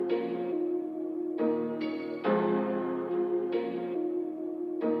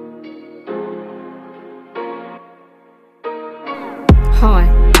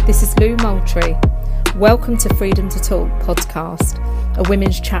This is Lou Moultrie. Welcome to Freedom to Talk podcast, a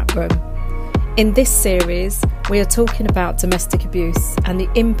women's chat room. In this series, we are talking about domestic abuse and the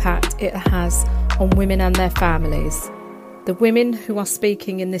impact it has on women and their families. The women who are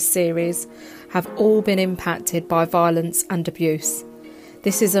speaking in this series have all been impacted by violence and abuse.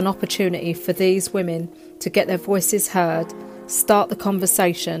 This is an opportunity for these women to get their voices heard, start the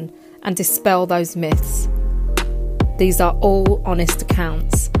conversation, and dispel those myths. These are all honest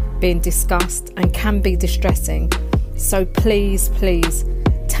accounts being discussed and can be distressing. So please,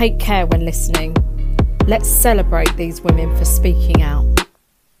 take care when listening. Let's celebrate these women for speaking out.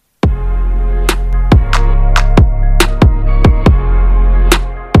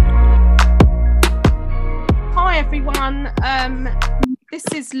 Hi everyone, this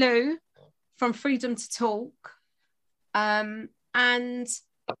is Lou from Freedom to Talk, and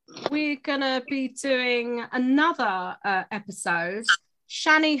we're gonna be doing another episode.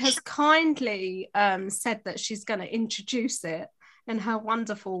 Shani has kindly said that she's going to introduce it in her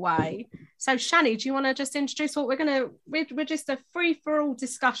wonderful way. So Shani, do you want to just introduce what we're just a free-for-all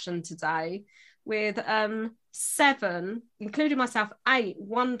discussion today with 7, including myself, 8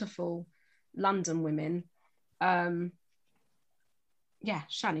 wonderful London women. Shani,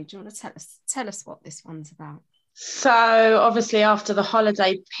 do you want to tell us what this one's about? So obviously after the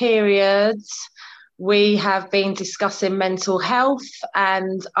holiday periods, we have been discussing mental health,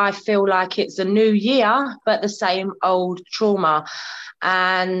 and I feel like it's a new year, but the same old trauma.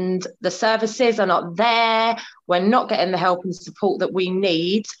 And the services are not there. We're not getting the help and support that we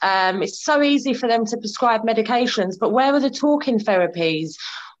need. It's so easy for them to prescribe medications, but where are the talking therapies?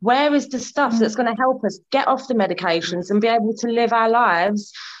 Where is the stuff that's going to help us get off the medications and be able to live our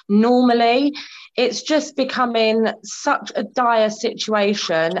lives normally? It's just becoming such a dire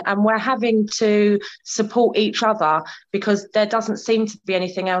situation, and we're having to support each other because there doesn't seem to be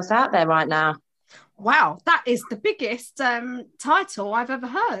anything else out there right now. Wow, that is the biggest title I've ever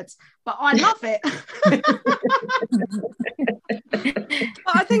heard, but I love it.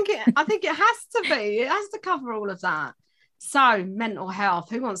 But I think it has to be. It has to cover all of that. So, mental health.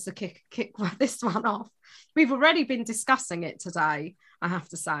 Who wants to kick this one off? We've already been discussing it today, I have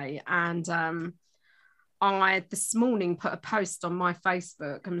to say, and I this morning put a post on my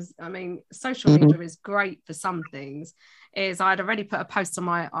Facebook. I mean, social media is great for some things. I'd already put a post on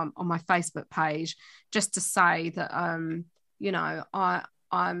my Facebook page just to say that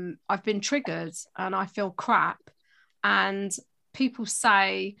I've been triggered and I feel crap, and people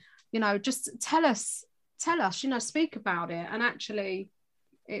say, just tell us, speak about it. And actually,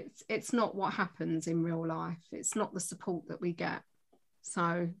 it's not what happens in real life. It's not the support that we get.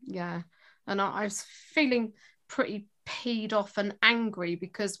 So yeah. And I was feeling pretty peed off and angry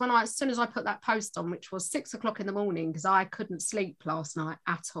because as soon as I put that post on, which was 6 o'clock in the morning, because I couldn't sleep last night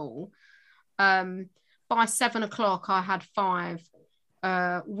at all, by 7 o'clock I had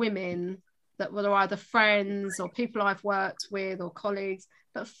 5 women that were either friends or people I've worked with or colleagues,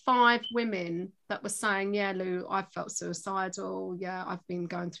 but 5 women that were saying, yeah, Lou, I felt suicidal. Yeah, I've been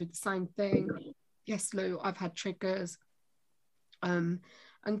going through the same thing. Yes, Lou, I've had triggers. And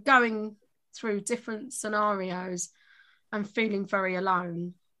going through different scenarios and feeling very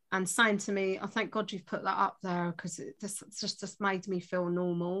alone, and saying to me, I thank God you've put that up there because it's just made me feel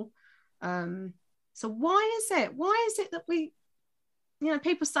normal. So why is it that we,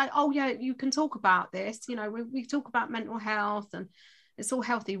 people say, oh yeah, you can talk about this, we talk about mental health and it's all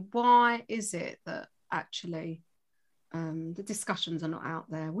healthy. Why is it that actually the discussions are not out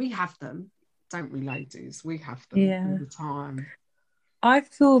there? We have them, don't we, ladies? We have them all the time. I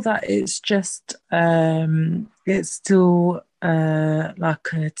feel that it's just it's still like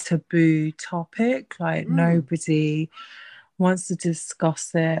a taboo topic. Like nobody wants to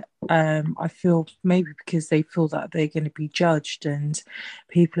discuss it. I feel maybe because they feel that they're going to be judged and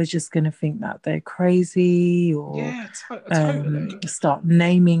people are just going to think that they're crazy or totally. Start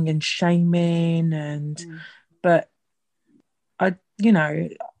naming and shaming. And but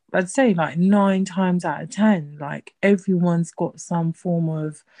I'd say like 9 times out of 10, like everyone's got some form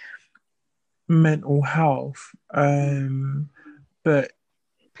of mental health, but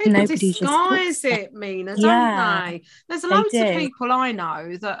people disguise it, Mina, don't they? There's loads of people I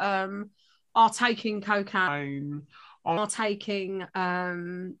know that are taking cocaine, are taking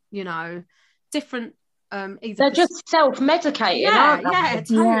different they're just self-medicating, aren't they?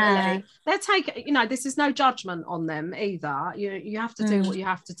 Totally. They're taking, this is no judgment on them either. You have to do what you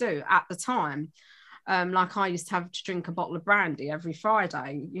have to do at the time. Like I used to have to drink a bottle of brandy every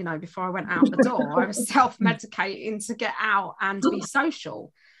Friday, before I went out the door. I was self-medicating to get out and be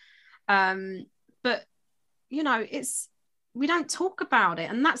social. But it's we don't talk about it,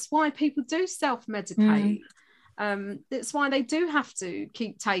 and that's why people do self-medicate. That's why they do have to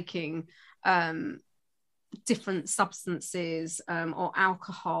keep taking different substances, or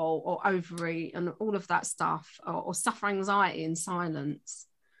alcohol, or overeat, and all of that stuff, or suffer anxiety in silence.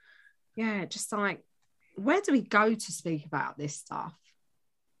 Yeah, just like, where do we go to speak about this stuff?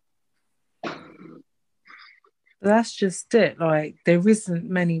 That's just it. Like, there isn't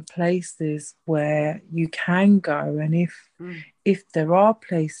many places where you can go, and if there are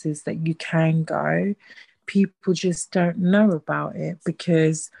places that you can go, people just don't know about it,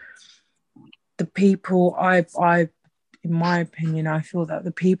 because the people, I in my opinion, I feel that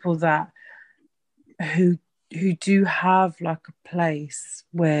the people that who do have like a place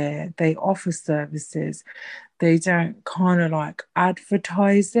where they offer services, they don't kind of like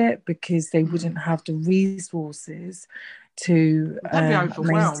advertise it, because they wouldn't have the resources to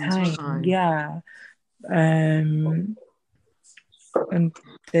maintain. Yeah. And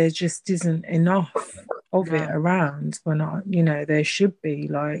there just isn't enough of it around, when there should be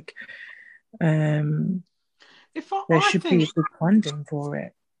like there should be good funding for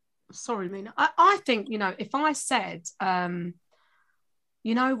it. Sorry, Mina. I think, if I said,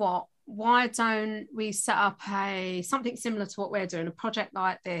 you know what, why don't we set up something similar to what we're doing, a project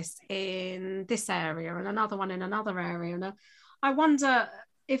like this in this area and another one in another area, and I wonder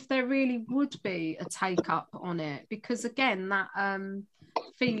if there really would be a take up on it, because again, that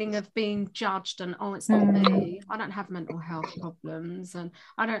feeling of being judged, and it's not me, I don't have mental health problems, and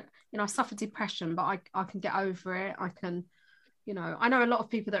I don't, I suffer depression, but I can get over it. I can, I know a lot of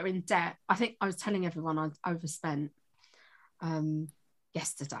people that are in debt. I think I was telling everyone I overspent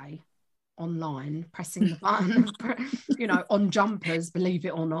yesterday online pressing the button on jumpers, believe it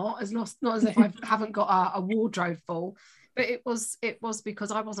or not. It's not as if I haven't got a wardrobe full, but it was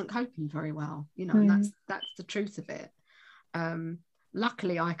because I wasn't coping very well, and that's the truth of it.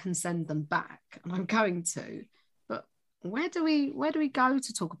 Luckily I can send them back, and I'm going to, but where do we go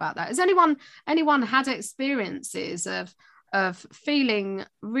to talk about that? Has anyone had experiences of feeling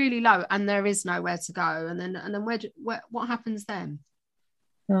really low and there is nowhere to go, and then what happens then?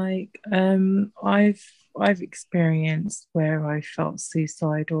 Like, I've experienced where I felt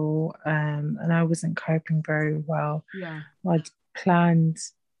suicidal, and I wasn't coping very well. Yeah. I'd planned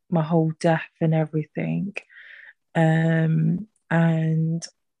my whole death and everything, and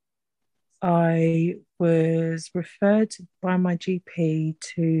I was referred by my GP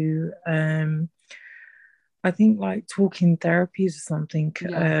to I think like talking therapies or something,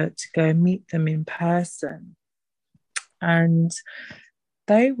 to go meet them in person, and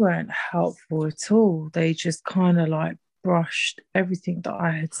they weren't helpful at all. They just kind of like brushed everything that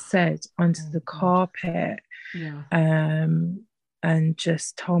I had said under the carpet, and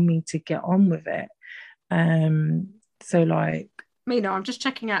just told me to get on with it. So like, Mina, I'm just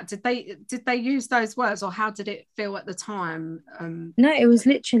checking out, did they use those words, or how did it feel at the time? No, it was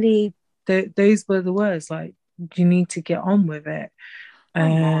literally those were the words, like, you need to get on with it. Oh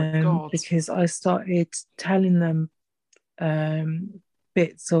my God. Because I started telling them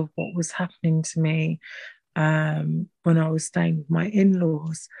bits of what was happening to me when I was staying with my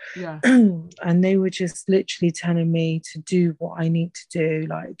in-laws. And they were just literally telling me to do what I need to do,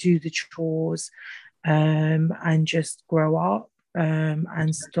 like do the chores, and just grow up,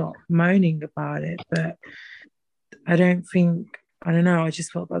 and stop moaning about it. But I don't know, I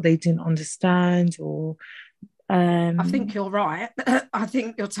just felt like they didn't understand, or I think you're right. I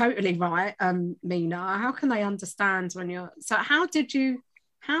think you're totally right, Mina. How can they understand when you're... So how did you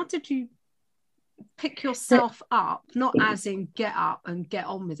pick yourself up? Not as in get up and get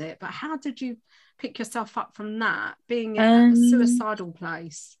on with it, but how did you pick yourself up from that, being in a suicidal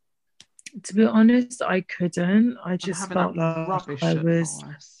place? To be honest, I couldn't. I just felt like I was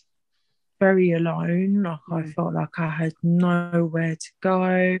very alone. Like I felt like I had nowhere to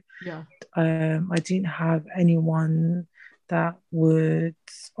go. I didn't have anyone that would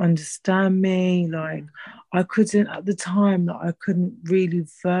understand me. Like I couldn't at the time, like I couldn't really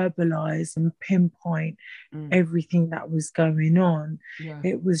verbalize and pinpoint everything that was going on.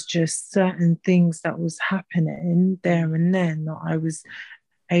 It was just certain things that was happening there and then that I was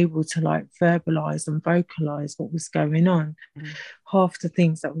able to like verbalize and vocalize what was going on. Half the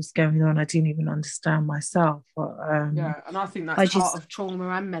things that was going on I didn't even understand myself, but and I think that's part of trauma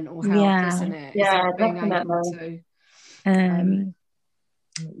and mental health, isn't it? Being able to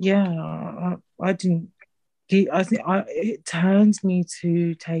I didn't. I think it turns me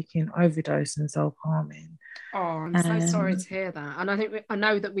to taking overdose and self-harming. Oh, I'm so sorry to hear that. And I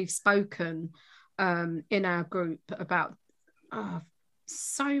know that we've spoken in our group about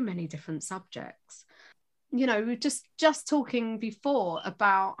so many different subjects. you know, we were just talking before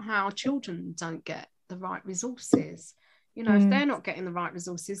about how children don't get the right resources. You know, if they're not getting the right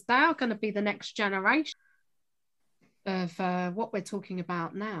resources, they are going to be the next generation of what we're talking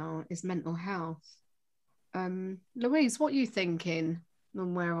about now is mental health. Louise, what are you thinking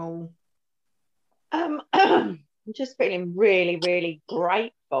when we're all... I'm just feeling really, really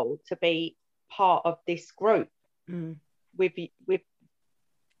grateful to be part of this group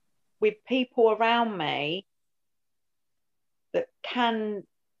with people around me that can,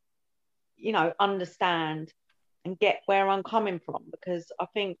 you know, understand and get where I'm coming from, because I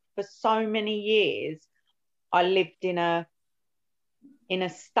think for so many years I lived in a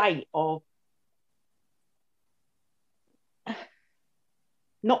state of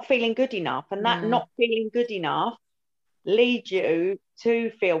not feeling good enough, and that not feeling good enough leads you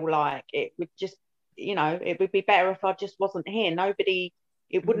to feel like it would just, you know, it would be better if I just wasn't here.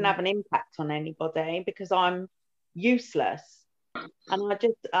 It wouldn't have an impact on anybody because I'm useless. And I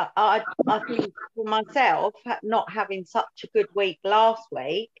think for myself, not having such a good week last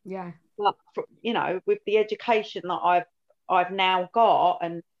week, but you know, with the education that I've now got,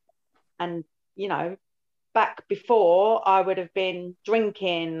 and you know, back before I would have been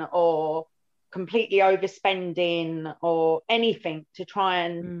drinking or completely overspending or anything to try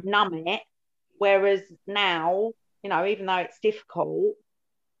and numb it, whereas now, you know, even though it's difficult,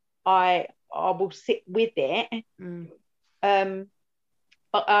 I will sit with it. But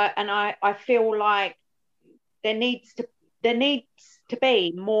I feel like there needs to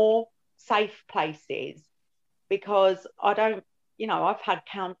be more safe places, because I don't, you know, I've had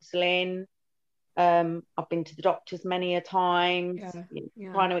counselling, I've been to the doctors many a time,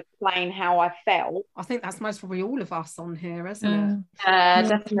 trying to explain how I felt. I think that's most probably all of us on here, isn't it?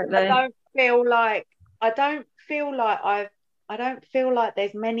 Definitely. I don't feel like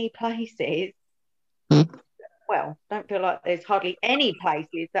there's many places. Well, don't feel like there's hardly any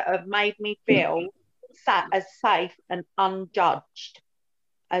places that have made me feel as safe and unjudged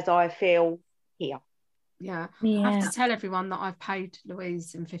as I feel here. Yeah. I have to tell everyone that I've paid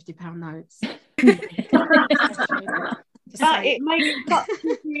Louise in £50 notes. But it makes such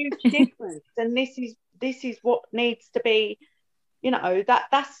a huge difference, and this is what needs to be, you know,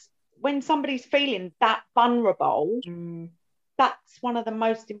 that's when somebody's feeling that vulnerable, that's one of the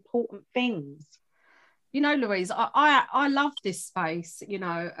most important things. You know, Louise, I love this space, you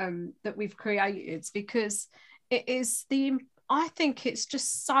know, that we've created, because it is I think it's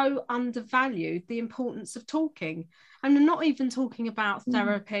just so undervalued, the importance of talking. And I'm not even talking about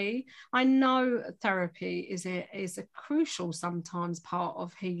therapy. I know therapy is a crucial sometimes part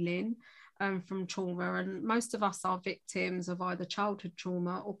of healing from trauma. And most of us are victims of either childhood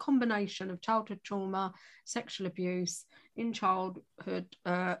trauma or combination of childhood trauma, sexual abuse, in childhood,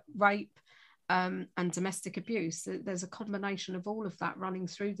 rape, and domestic abuse. There's a combination of all of that running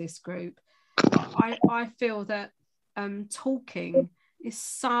through this group. I feel that talking is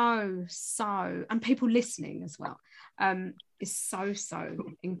so, and people listening as well, is so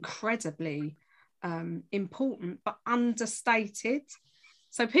incredibly important, but understated.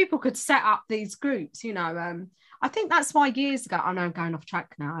 So people could set up these groups, you know. I think that's why years ago, I know I'm going off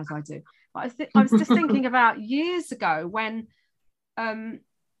track now as I do, but I was just thinking about years ago when the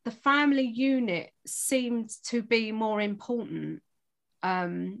family unit seemed to be more important,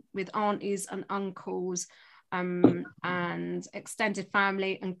 with aunties and uncles, and extended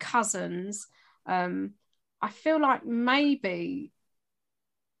family and cousins. I feel like maybe,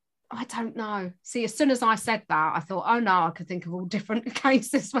 I don't know. See, as soon as I said that, I thought, oh no, I could think of all different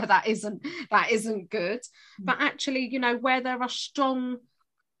cases where that isn't good. But actually, you know, where there are strong,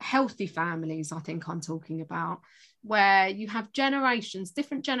 healthy families, I think I'm talking about, where you have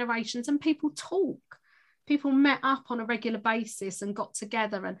different generations, and people talk. People met up on a regular basis and got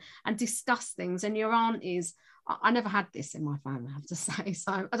together and discussed things. And your aunties, I never had this in my family, I have to say.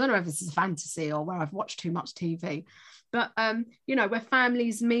 So I don't know if this is a fantasy or where I've watched too much TV. But, you know, where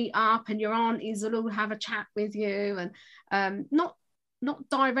families meet up and your aunties will all have a chat with you, and not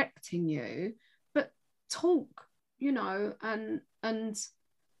directing you, but talk, you know, and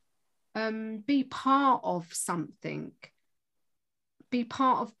be part of something, be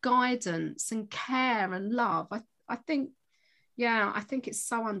part of guidance and care and love. I think it's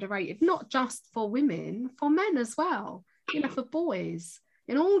so underrated, not just for women, for men as well, you know, for boys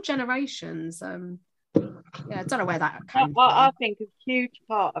in all generations. I don't know where that came from. I think a huge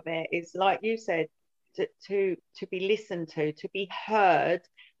part of it is, like you said, to be listened to be heard,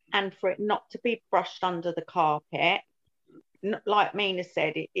 and for it not to be brushed under the carpet. Like Mina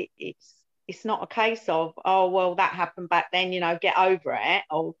said, it's not a case of, oh well, that happened back then, you know, get over it,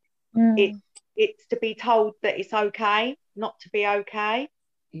 or it's to be told that it's okay not to be okay.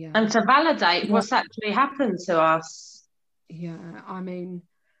 Yeah. And to validate what's actually happened to us. Yeah, I mean,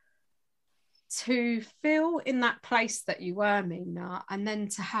 to feel in that place that you were, Mina, and then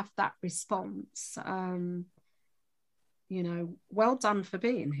to have that response, you know, well done for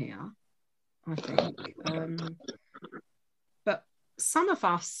being here, I think. But some of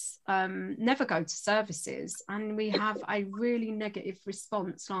us never go to services, and we have a really negative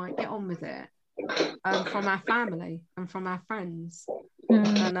response, like, get on with it, from our family and from our friends.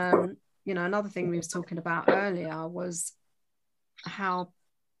 And you know, another thing we was talking about earlier was how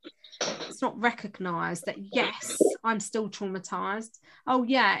it's not recognized that, yes, I'm still traumatized. Oh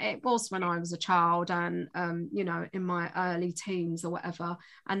yeah, it was when I was a child, and you know, in my early teens or whatever,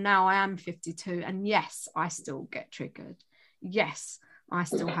 and now I am 52, and yes, I still get triggered. Yes, I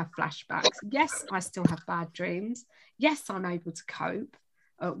still have flashbacks. Yes, I still have bad dreams. Yes, I'm able to cope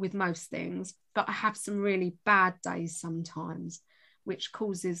with most things, but I have some really bad days sometimes, which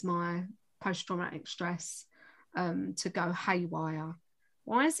causes my post-traumatic stress to go haywire.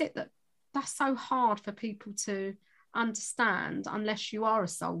 Why is it that that's so hard for people to understand unless you are a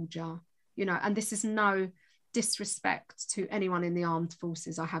soldier, you know? And this is no disrespect to anyone in the armed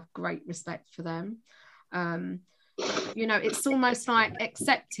forces. I have great respect for them. You know, it's almost like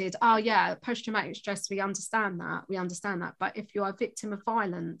accepted. Oh yeah, post-traumatic stress, we understand that. But if you are a victim of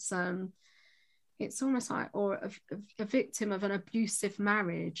violence, it's almost like, or a victim of an abusive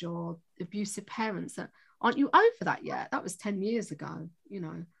marriage or abusive parents, that aren't you over that yet? That was 10 years ago. You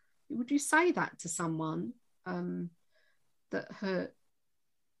know, would you say that to someone that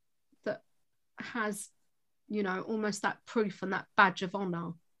has, you know, almost that proof and that badge of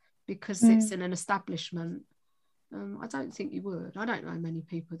honor because it's in an establishment? I don't think you would. I don't know many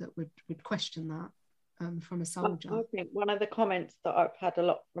people that would question that from a soldier. I think one of the comments that I've had a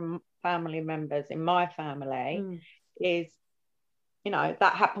lot from family members in my family is, you know,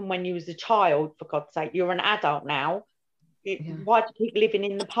 that happened when you was a child, for God's sake, you're an adult now. Why do you keep living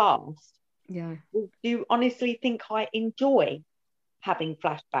in the past? Yeah. Do you honestly think I enjoy having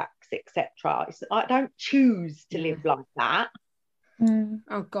flashbacks, etc.? I don't choose to live like that.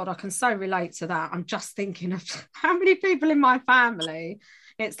 Oh God, I can so relate to that. I'm just thinking of how many people in my family,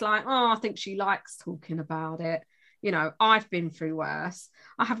 it's like, oh, I think she likes talking about it. You know, I've been through worse.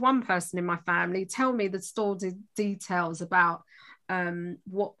 I have one person in my family tell me the sordid details about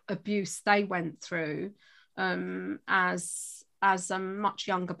what abuse they went through as a much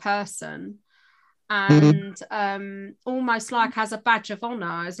younger person, and almost like as a badge of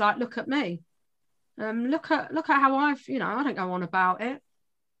honor, is like, look at me. Look at how I've, you know, I don't go on about it.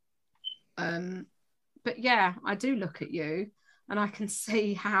 But yeah, I do look at you, and I can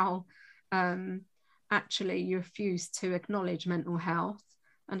see how actually you refuse to acknowledge mental health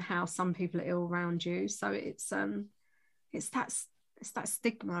and how some people are ill around you. So it's that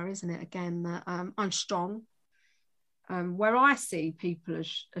stigma, isn't it? Again, that I'm strong. Where I see people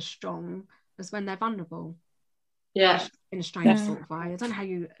as strong as when they're vulnerable. Yeah. In a strange sort of way. I don't know how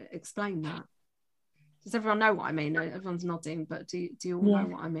you explain that. Does everyone know what I mean? Everyone's nodding, but do you all know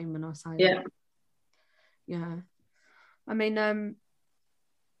what I mean when I say that? Yeah. I mean,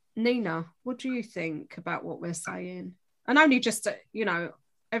 Nina, what do you think about what we're saying? And only just, you know,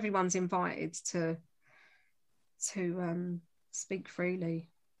 everyone's invited to speak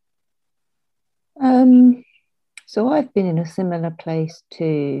freely. So I've been in a similar place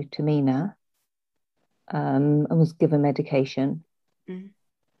to Mina, and was given medication.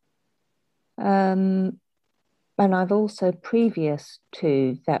 And I've also, previous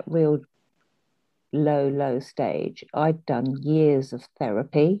to that real low stage, I'd done years of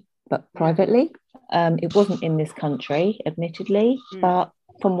therapy, but privately. It wasn't in this country, admittedly, but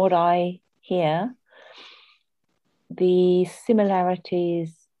from what I hear, the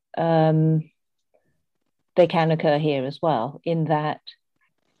similarities, they can occur here as well, in that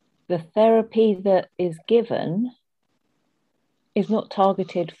the therapy that is given is not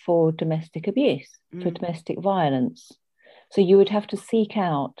targeted for domestic abuse, for domestic violence. So you would have to seek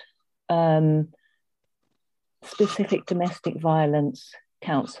out specific domestic violence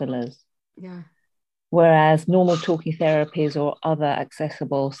counsellors. Yeah. Whereas normal talking therapies or other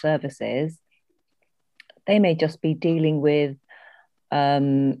accessible services, they may just be dealing with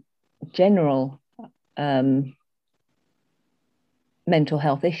general mental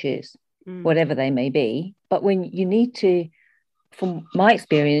health issues, whatever they may be. But when you need to, from my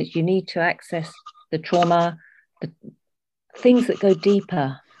experience, you need to access the trauma, the things that go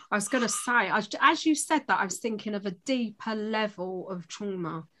deeper. I was going to say, as you said that, I was thinking of a deeper level of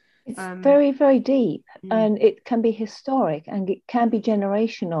trauma. It's very deep, and it can be historic, and it can be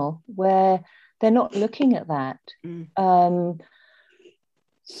generational, where they're not looking at that.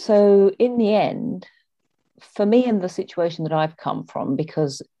 So in the end, for me, in the situation that I've come from,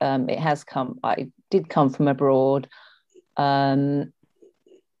 because I did come from abroad. How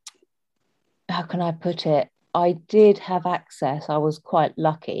can I put it? I did have access. I was quite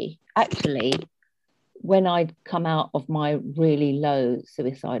lucky. Actually, when I'd come out of my really low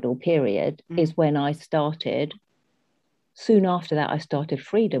suicidal period is when I started. Soon after that, I started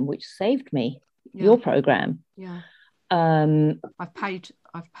Freedom, which saved me. Your program. Yeah. I've paid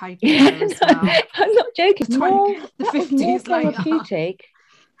Yeah, as well. I'm not joking. The 50s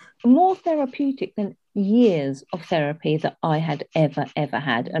more therapeutic than years of therapy that I had ever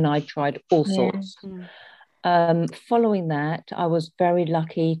had, and I tried all sorts. Following that, I was very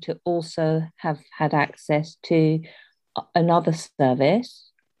lucky to also have had access to another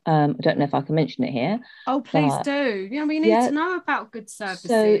service. I don't know if I can mention it here. Oh, please do. Yeah, we need to know about good services.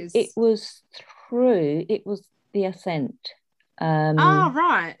 So it was the Ascent.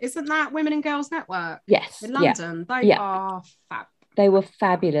 Right. Isn't that Women and Girls Network? Yes. In London. They are fab. They were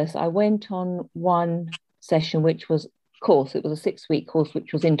fabulous. I went on one session, which was course. It was a 6-week course,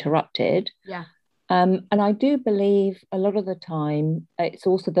 which was interrupted. Yeah. And I do believe a lot of the time it's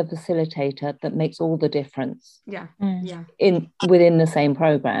also the facilitator that makes all the difference. Yeah. Within the same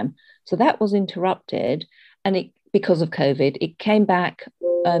program. So that was interrupted, and because of COVID, it came back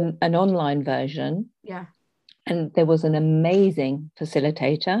an online version. Yeah. And there was an amazing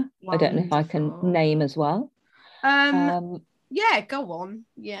facilitator. Wonderful. I don't know if I can name as well. Yeah, go on.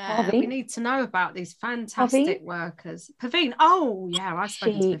 Yeah, Pavi? we need to know about these fantastic workers. Paveen. Oh, yeah, I've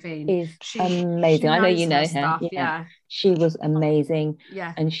spoken to Paveen. She's amazing. I know you know her. Yeah. She was amazing.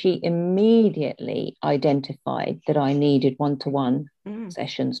 Yeah. And she immediately identified that I needed one-to-one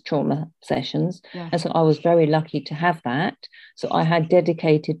sessions, trauma sessions. Yeah. And so I was very lucky to have that. So I had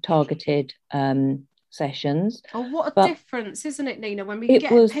dedicated, targeted sessions. Oh, what a difference, isn't it, Nina, when we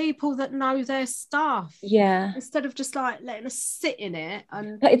get people that know their stuff, instead of just like letting us sit in it.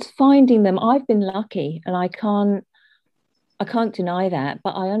 But it's finding them. I've been lucky, and I can't deny that,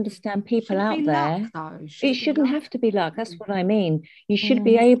 but I understand people out there. It shouldn't have to be luck. That's what I mean. You should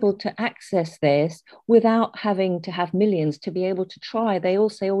be able to access this without having to have millions to be able to try. They all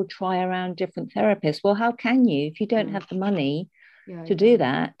say, try around different therapists. Well, how can you if you don't have the money to do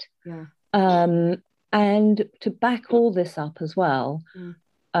that? And to back all this up as well,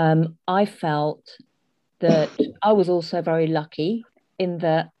 I felt that I was also very lucky in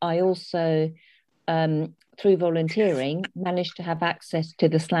that I also, through volunteering, managed to have access to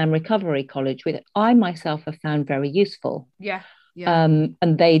the Slam Recovery College, which I myself have found very useful. Yeah. And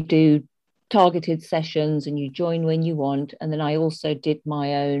they do targeted sessions, and you join when you want. And then I also did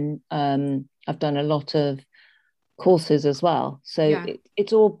my own, I've done a lot of courses as well. So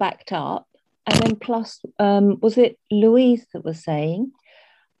it's all backed up. And then plus, was it Louise that was saying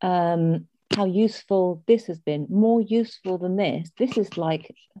how useful this has been? More useful than this. This is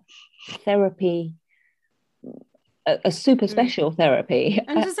like therapy, a super special therapy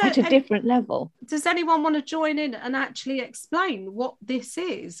at a different level. Does anyone want to join in and actually explain what this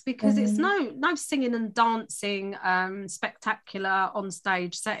is? Because it's no singing and dancing, spectacular on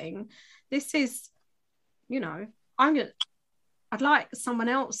stage setting. This is, I'd like someone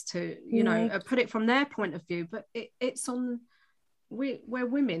else to, put it from their point of view, but it's on, we're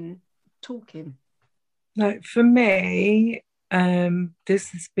women talking. Like for me, this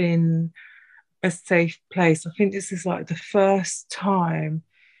has been a safe place. I think this is like the first time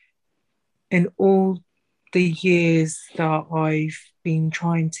in all the years that I've been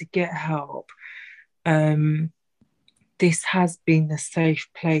trying to get help, this has been a safe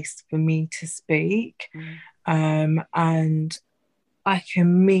place for me to speak. And I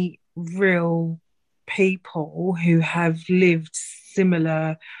can meet real people who have lived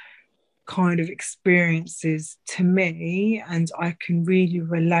similar kind of experiences to me, and I can really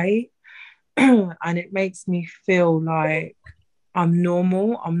relate. And it makes me feel like I'm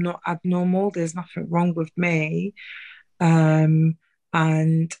normal. I'm not abnormal. There's nothing wrong with me. And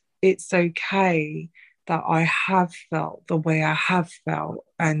it's okay that I have felt the way I have felt,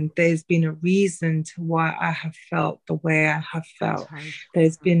 and there's been a reason to why I have felt the way I have felt.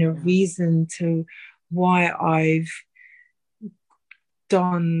 There's been a reason to why I've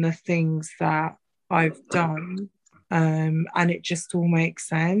done the things that I've done, and it just all makes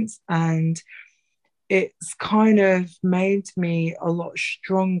sense, and it's kind of made me a lot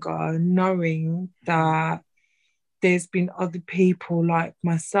stronger knowing that there's been other people like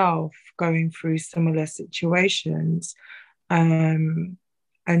myself going through similar situations, and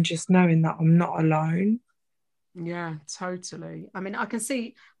just knowing that I'm not alone. Yeah, totally. I mean, I can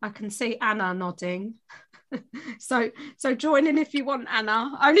see Anna nodding. So join in if you want,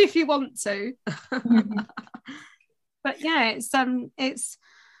 Anna, only if you want to. But yeah,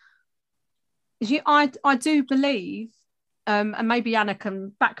 I do believe, and maybe Anna can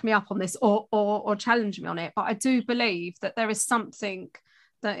back me up on this or challenge me on it, but I do believe that there is something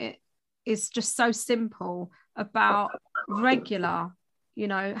that it is just so simple about regular,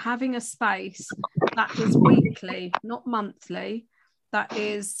 having a space that is weekly, not monthly, that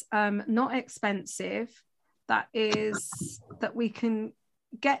is not expensive, that we can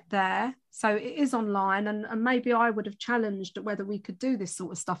get there. So it is online, and maybe I would have challenged whether we could do this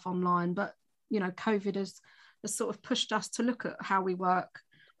sort of stuff online, but COVID has sort of pushed us to look at how we work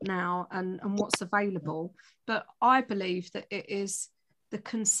now and what's available. But I believe that it is the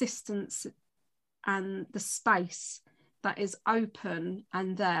consistency and the space that is open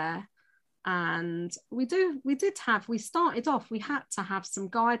and there. And we started off, we had to have some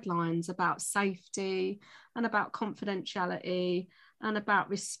guidelines about safety and about confidentiality and about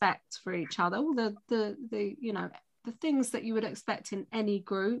respect for each other, all the things that you would expect in any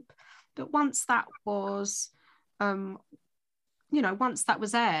group. But once that was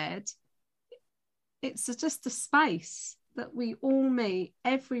aired, it's just a space that we all meet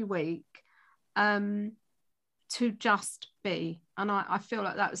every week to just be. And I feel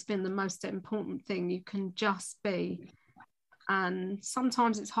like that has been the most important thing. You can just be. And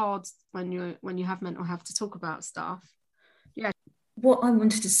sometimes it's hard when you have mental health to talk about stuff. Yeah. What I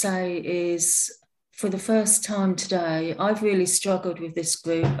wanted to say is, for the first time today, I've really struggled with this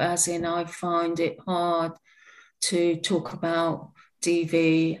group, as in I find it hard to talk about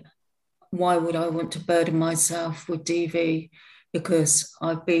DV. Why would I want to burden myself with DV? Because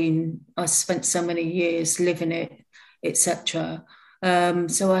I spent so many years living it, etc.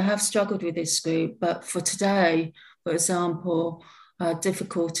 So I have struggled with this group. But for today, for example,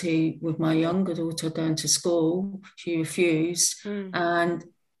 difficulty with my younger daughter going to school. She refused. And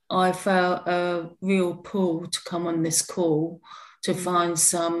I felt a real pull to come on this call to find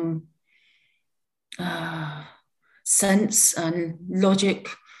some sense and logic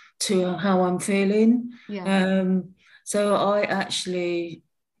to how I'm feeling. Yeah. So I actually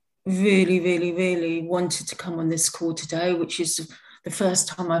really, really, really wanted to come on this call today, which is the first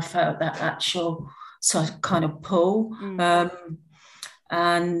time I felt that actual sort of kind of pull.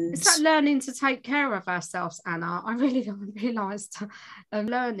 And it's that learning to take care of ourselves, Anna. I really realised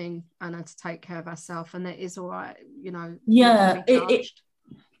learning, Anna, to take care of ourselves, and it is all right, Yeah,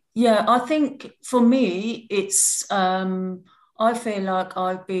 I think for me, it's I feel like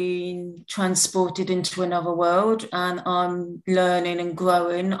I've been transported into another world, and I'm learning and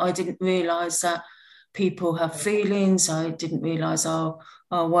growing. I didn't realise that people have feelings. I didn't realise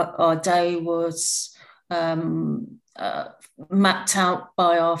what our day was mapped out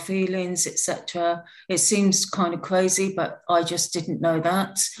by our feelings, etc. It seems kind of crazy, but I just didn't know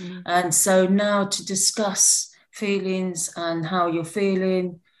that. And so now to discuss feelings and how you're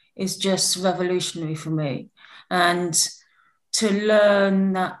feeling is just revolutionary for me. And to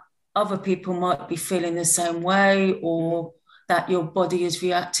learn that other people might be feeling the same way, or that your body is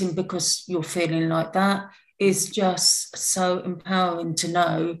reacting because you're feeling like that, is just so empowering to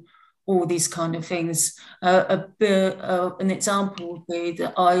know all these kind of things. An example would be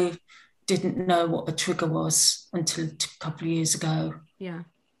that I didn't know what a trigger was until a couple of years ago. Yeah.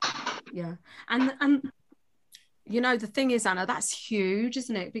 And the thing is, Anna, that's huge,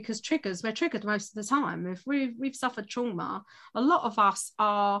 isn't it? Because we're triggered most of the time. If we've suffered trauma, a lot of us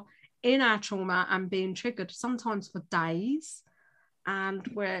are in our trauma and being triggered sometimes for days, and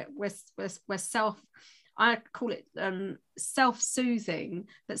we're I call it self-soothing.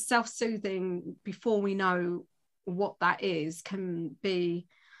 But self-soothing, before we know what that is, can be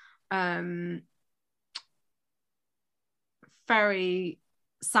very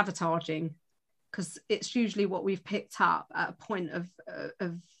sabotaging, because it's usually what we've picked up at a point of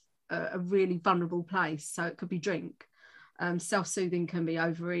a really vulnerable place. So it could be drink. Self-soothing can be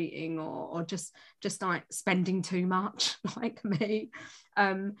overeating, or just like spending too much, like me.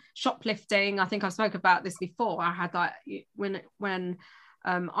 Shoplifting. I think I spoke about this before. I had like when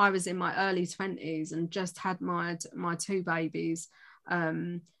I was in my early 20s and just had my two babies.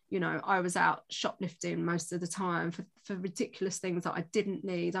 I was out shoplifting most of the time for ridiculous things that I didn't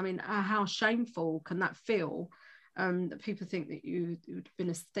need. I mean, how shameful can that feel? That people think that you'd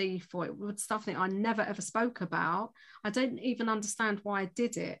been a thief, or it was stuff that I never ever spoke about. I don't even understand why I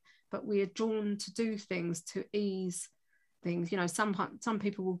did it, but we are drawn to do things to ease things. Some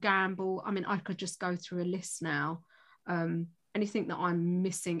people will gamble. I mean, I could just go through a list now. anything that I'm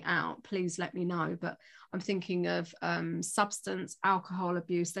missing out, please let me know. But I'm thinking of substance, alcohol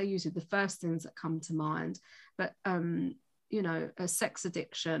abuse. They're usually the first things that come to mind. But, you know, a sex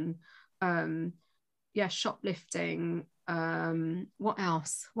addiction, shoplifting. What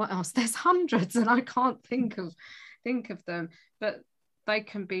else? There's hundreds and I can't think of them. But they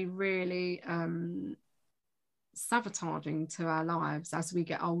can be really sabotaging to our lives as we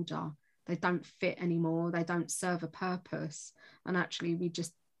get older. They don't fit anymore. They don't serve a purpose. And actually, we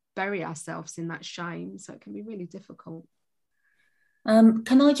just bury ourselves in that shame. So it can be really difficult.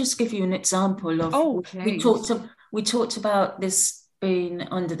 Can I just give you an example of? Oh, we talked about this being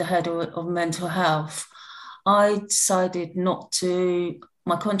under the head of mental health. I decided not to.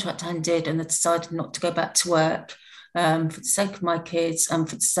 My contract ended, and I decided not to go back to work. For the sake of my kids and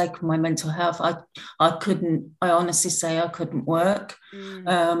for the sake of my mental health, I couldn't. I honestly say I couldn't work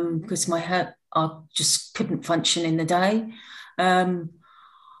because my head, I just couldn't function in the day.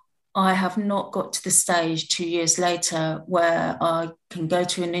 I have not got to the stage 2 years later where I can go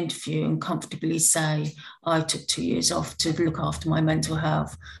to an interview and comfortably say I took 2 years off to look after my mental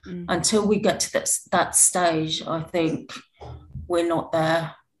health. Until we get to that stage, I think we're not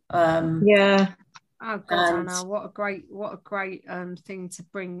there. Oh God, Anna, what a great thing to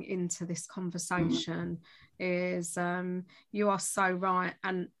bring into this conversation is you are so right,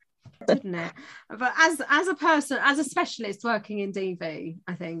 and didn't it? But as a person, as a specialist working in DV,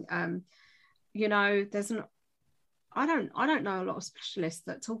 I think you know, I don't know a lot of specialists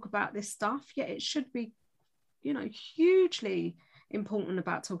that talk about this stuff, yet it should be, you know, hugely important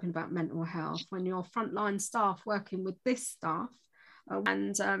about talking about mental health when you're frontline staff working with this stuff.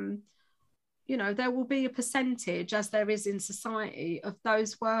 And you know, there will be a percentage, as there is in society, of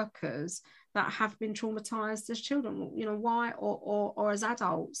those workers that have been traumatized as children, you know, why, or as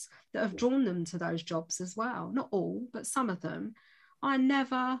adults, that have drawn them to those jobs as well. Not all, but some of them. I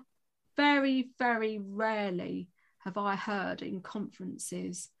never, very, very rarely have I heard in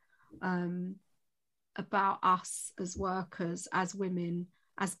conferences about us as workers, as women,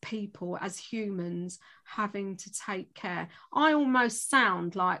 as people, as humans, having to take care. I almost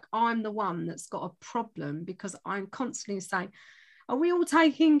sound like I'm the one that's got a problem, because I'm constantly saying, are we all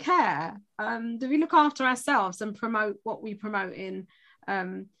taking care? Do we look after ourselves and promote what we promote in,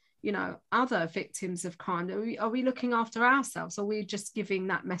 you know, other victims of crime? Are we looking after ourselves? Or are we just giving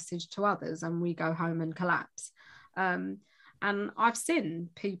that message to others and we go home and collapse? And I've seen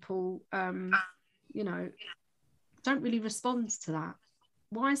people, you know, don't really respond to that.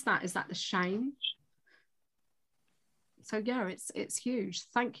 Why is that? Is that the shame? So yeah, it's huge.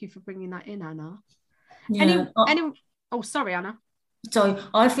 Thank you for bringing that in, Anna. Yeah. Oh, sorry, Anna. So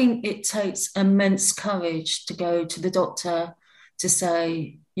I think it takes immense courage to go to the doctor to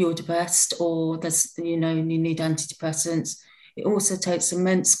say you're depressed, or there's, you know, you need antidepressants. It also takes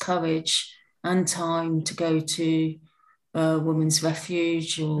immense courage and time to go to Women's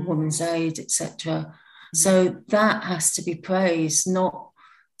Refuge or Women's Aid, etc. So that has to be praised, not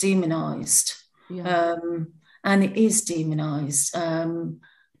demonized. And it is demonized. And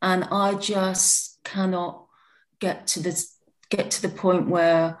I just cannot get to the point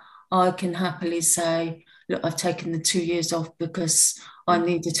where I can happily say, look, I've taken the 2 years off because I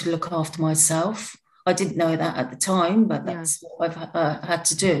needed to look after myself. I didn't know that at the time, but that's what I've had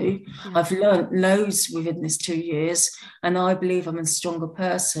to do. I've learned loads within this 2 years, and I believe I'm a stronger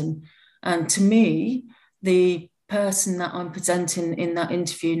person. And to me, the person that I'm presenting in that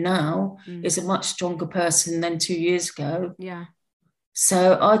interview now is a much stronger person than 2 years ago.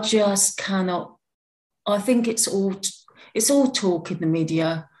 So I just cannot. I think it's all talk in the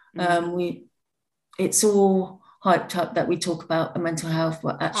media. It's all hyped up that we talk about mental health,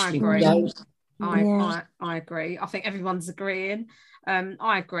 but actually we don't. I agree. I think everyone's agreeing.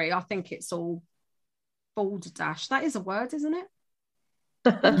 I agree. I think it's all balderdash. That is a word, isn't it?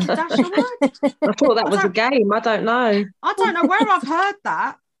 Balderdash a word? I thought that was a game. I don't know. I don't know where I've heard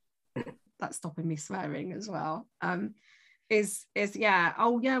that. That's stopping me swearing as well. Is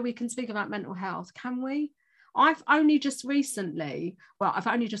we can speak about mental health. Can we? I've only just recently had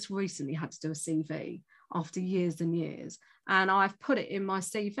to do a CV after years and years, and I've put it in my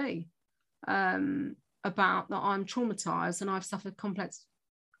CV about that I'm traumatized and I've suffered complex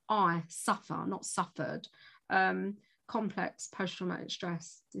post-traumatic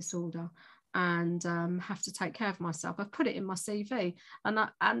stress disorder, and have to take care of myself. I've put it in my CV,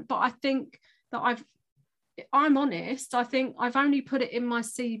 but I think that I'm honest. I think I've only put it in my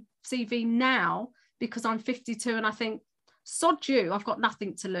CV now because I'm 52 and I think, sod you, I've got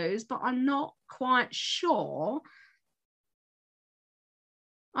nothing to lose. But I'm not quite sure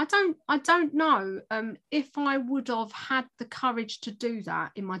I don't know if I would have had the courage to do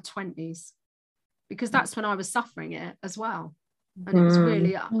that in my 20s, because that's when I was suffering it as well. And it was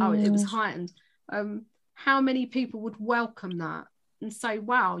really, it was heightened. How many people would welcome that and say,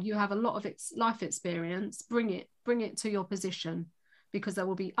 wow, you have a lot of life experience, bring it to your position, because there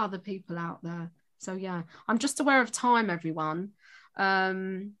will be other people out there. So yeah, I'm just aware of time, everyone.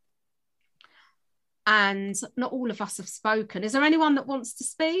 And not all of us have spoken. Is there anyone that wants to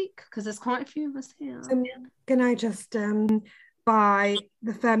speak? Because there's quite a few of us here. Can I just buy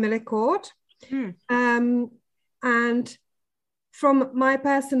the family court? And from my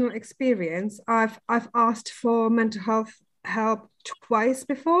personal experience, I've asked for mental health help twice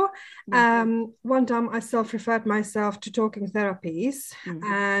before. One time I self-referred myself to talking therapies,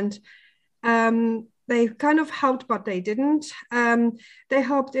 and they kind of helped, but they didn't. They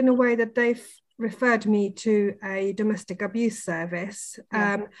helped in a way that they've referred me to a domestic abuse service,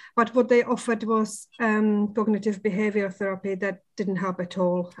 but what they offered was cognitive behavioral therapy that didn't help at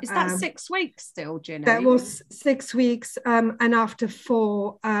all. Is that 6 weeks still, Ginny? That was 6 weeks, and after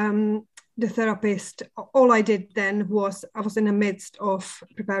 4, the therapist, all I did then was, I was in the midst of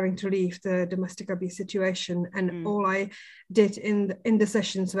preparing to leave the domestic abuse situation, and all I did in the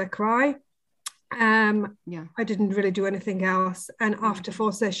sessions were cry. I didn't really do anything else, and after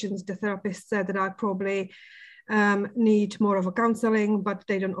 4 sessions the therapist said that I probably need more of a counselling, but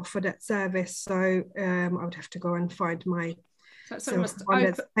they don't offer that service, so I would have to go and find my one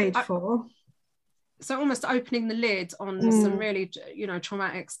that's paid for. So almost opening the lid on some really,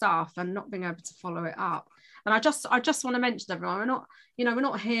 traumatic stuff and not being able to follow it up. And I just want to mention to everyone, we're not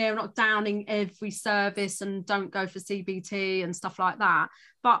here, we're not downing every service and don't go for CBT and stuff like that,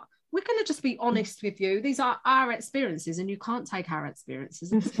 but we're going to just be honest with you. These are our experiences, and you can't take our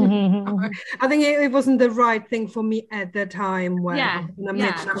experiences. I think it wasn't the right thing for me at the time when I was in the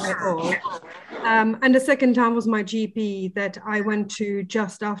midst of it all. And the second time was my GP that I went to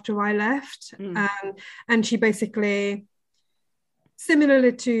just after I left. And she basically,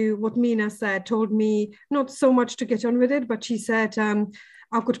 similarly to what Mina said, told me not so much to get on with it, but she said,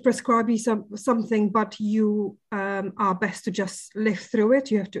 I could prescribe you something, but you are best to just live through it.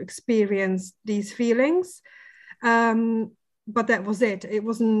 You have to experience these feelings. But that was it. It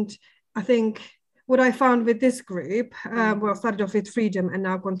wasn't, I think, what I found with this group, well, I started off with Freedom and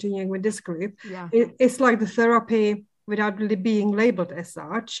now continuing with this group, it's like the therapy without really being labeled as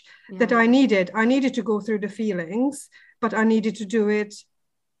such, that I needed. I needed to go through the feelings, but I needed to do it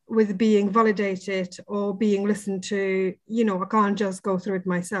with being validated or being listened to. I can't just go through it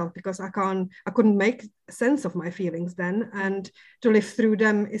myself, because I couldn't make sense of my feelings then. And to live through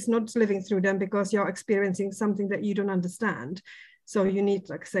them is not living through them, because you're experiencing something that you don't understand. So you need,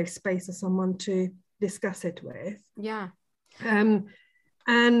 like, say, space or someone to discuss it with.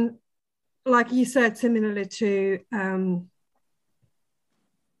 And like you said, similarly to,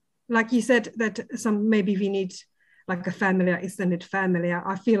 like you said, that maybe we need like a family, extended family.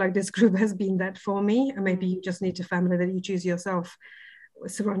 I feel like this group has been that for me, and maybe you just need a family that you choose yourself,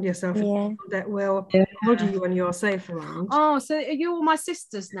 surround yourself with people that will hold you when you're safe around. Oh, so are you all my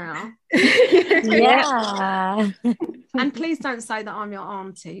sisters now? Yeah. And please don't say that I'm your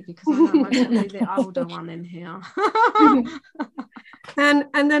auntie, because I know I'm probably the older one in here. And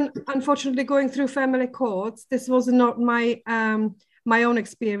then, unfortunately, going through family courts, this was not my own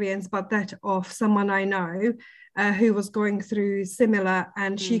experience, but that of someone I know who was going through similar,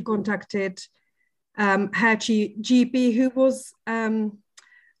 and she contacted her GP, who was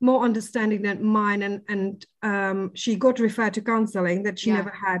more understanding than mine, and she got referred to counselling that she never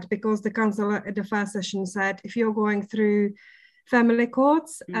had, because the counsellor at the first session said, if you're going through family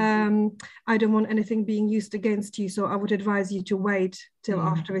courts, I don't want anything being used against you, so I would advise you to wait till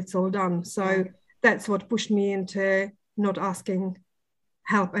after it's all done. So that's what pushed me into not asking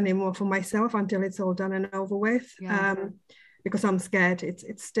help anymore for myself until it's all done and over with, because I'm scared.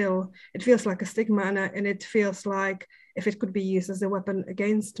 It's still, it feels like a stigma, and it feels like if it could be used as a weapon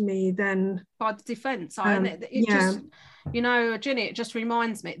against me, then by the defense side, it just, Ginny, it just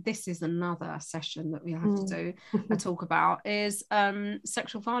reminds me, this is another session that we have to do a talk about, is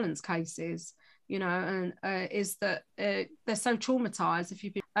sexual violence cases, and is that they're so traumatized if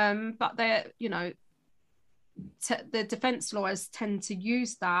you've been but they're, the defense lawyers tend to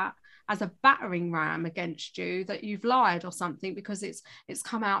use that as a battering ram against you, that you've lied or something, because it's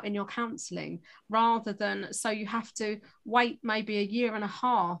come out in your counselling, rather than, so you have to wait maybe a year and a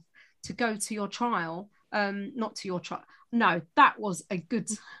half to go to your trial. Not to your trial, no, that was a good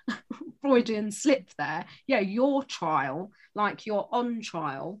Freudian slip there. Your trial, like you're on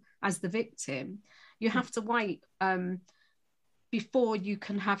trial as the victim, you have to wait before you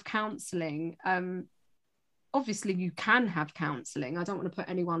can have counselling. Obviously you can have counselling. I don't want to put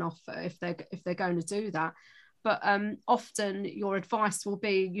anyone off if they're going to do that, but often your advice will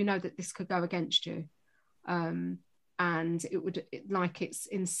be, you know, that this could go against you, and it's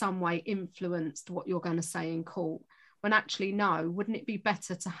in some way influenced what you're going to say in court, when actually no. Wouldn't it be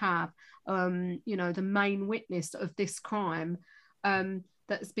better to have you know, the main witness of this crime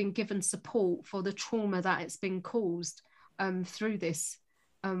that's been given support for the trauma that it's been caused through this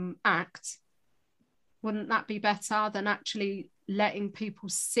act? Wouldn't that be better than actually letting people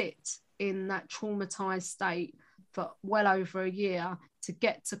sit in that traumatized state for well over a year to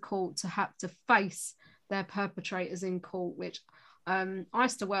get to court, to have to face their perpetrators in court? Which I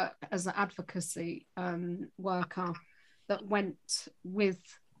used to work as an advocacy worker that went with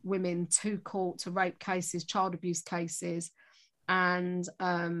women to court, to rape cases, child abuse cases, and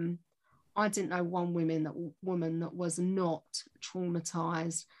I didn't know one woman that was not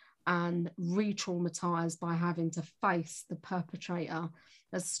traumatized and re-traumatized by having to face the perpetrator.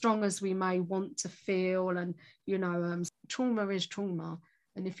 As strong as we may want to feel, and you know, trauma is trauma,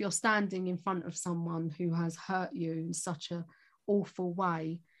 and if you're standing in front of someone who has hurt you in such an awful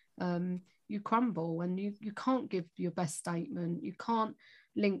way, you crumble, and you can't give your best statement, you can't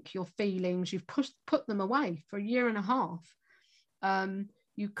link your feelings, you've put them away for 1.5 years.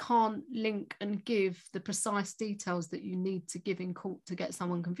 You can't link and give the precise details that you need to give in court to get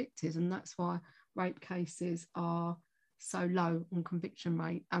someone convicted. And that's why rape cases are so low on conviction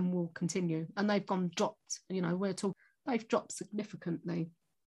rate and will continue. And they've dropped, you know, they've dropped significantly.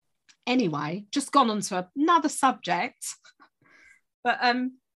 Anyway, just gone on to another subject. But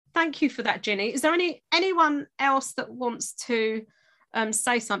thank you for that, Ginny. Is there anyone else that wants to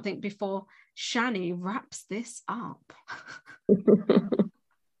say something before Shani wraps this up?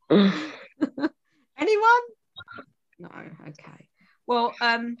 Anyone? No. Okay. Well,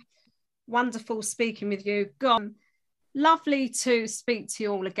 wonderful speaking with you. God, lovely to speak to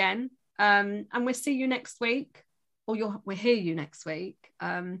you all again. And we'll see you next week, or we'll hear you next week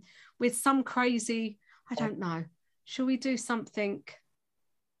with some crazy. I don't know. Shall we do something?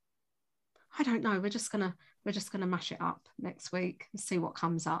 I don't know. We're just gonna mash it up next week and see what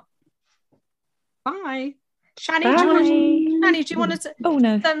comes up. Bye. Shani, do you want to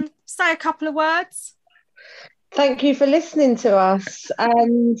say a couple of words? Thank you for listening to us,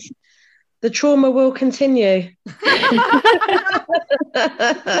 and the trauma will continue.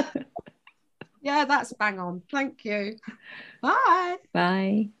 Yeah, that's bang on. Thank you. Bye.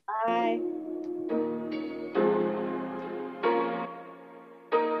 Bye. Bye.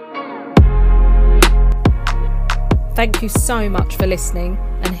 Thank you so much for listening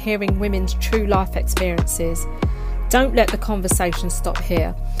and hearing women's true life experiences. Don't let the conversation stop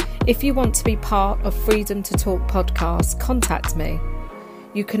here. If you want to be part of Freedom to Talk podcast, contact me.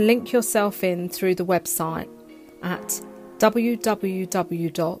 You can link yourself in through the website at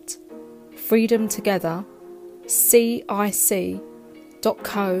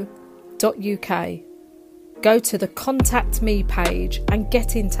www.freedomtogethercic.co.uk. Go to the Contact Me page and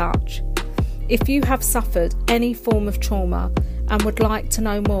get in touch. If you have suffered any form of trauma and would like to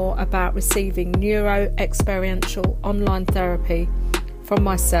know more about receiving neuro-experiential online therapy from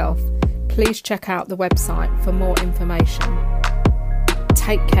myself, please check out the website for more information.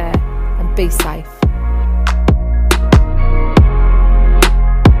 Take care and be safe.